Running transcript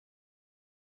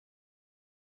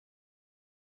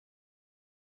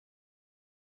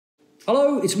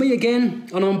Hello, it's me again,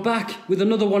 and I'm back with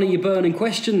another one of your burning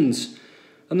questions.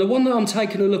 And the one that I'm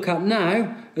taking a look at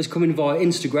now has come in via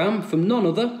Instagram from none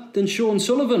other than Sean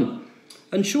Sullivan.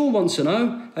 And Sean wants to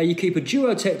know how you keep a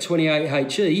Duo-Tec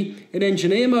 28HE in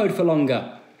engineer mode for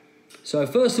longer. So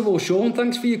first of all, Sean,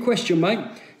 thanks for your question, mate.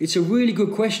 It's a really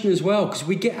good question as well, because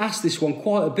we get asked this one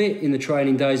quite a bit in the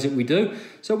training days that we do.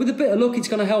 So with a bit of luck, it's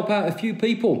going to help out a few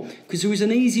people, because there is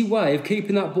an easy way of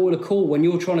keeping that boiler cool when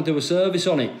you're trying to do a service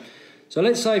on it. So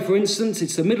let's say, for instance,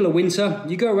 it's the middle of winter,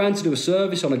 you go around to do a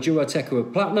service on a Duo-Tec or a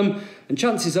Platinum, and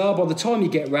chances are by the time you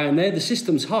get around there, the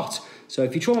system's hot. So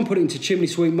if you try and put it into chimney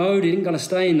sweep mode, it ain't going to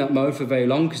stay in that mode for very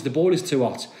long because the boiler's too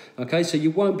hot. Okay, so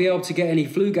you won't be able to get any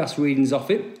flue gas readings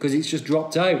off it because it's just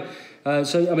dropped out.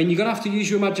 So, I mean, you're going to have to use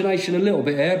your imagination a little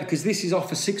bit here because this is off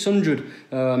for 600.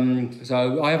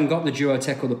 So I haven't got the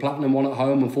Duo-Tec or the Platinum one at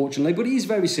home, unfortunately, but it is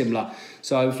very similar.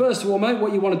 So first of all, mate,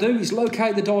 what you want to do is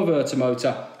locate the diverter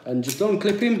motor and just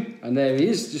unclip him, and there he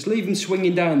is. Just leave him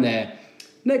swinging down there.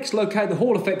 Next, locate the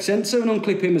Hall effect sensor and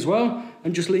unclip him as well,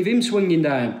 and just leave him swinging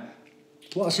down.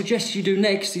 What I suggest you do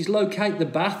next is locate the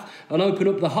bath and open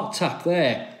up the hot tap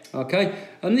there. Okay,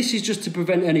 and this is just to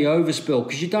prevent any overspill,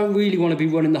 because you don't really want to be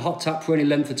running the hot tap for any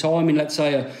length of time in, let's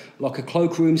say, like a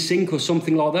cloakroom sink or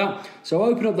something like that. So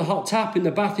open up the hot tap in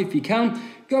the bath if you can,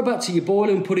 go back to your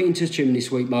boiler and put it into chimney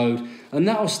sweep mode, and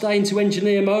that'll stay into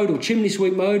engineer mode or chimney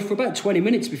sweep mode for about 20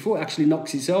 minutes before it actually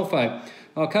knocks itself out.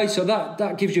 Okay, so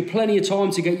that gives you plenty of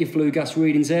time to get your flue gas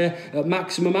readings there at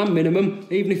maximum and minimum,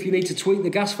 even if you need to tweak the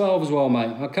gas valve as well,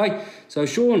 mate. Okay, so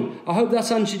Sean, I hope that's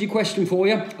answered your question for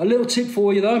you. A little tip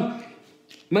for you though,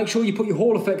 make sure you put your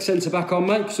Hall effect sensor back on,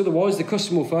 mate, because otherwise the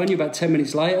customer will phone you about 10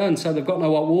 minutes later and say they've got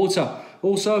no hot water.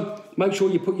 Also, make sure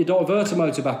you put your diverter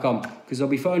motor back on, because they'll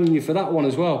be phoning you for that one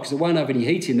as well, because they won't have any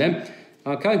heat in them.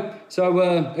 Okay, so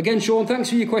again, Sean, thanks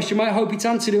for your question, mate. I hope it's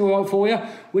answered it all right for you.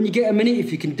 When you get a minute,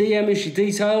 if you can DM us your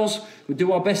details, we'll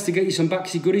do our best to get you some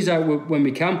Baxi goodies out when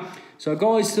we can. So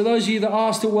guys, to those of you that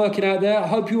are still working out there, I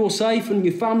hope you're all safe and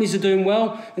your families are doing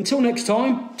well. Until next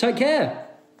time, take care.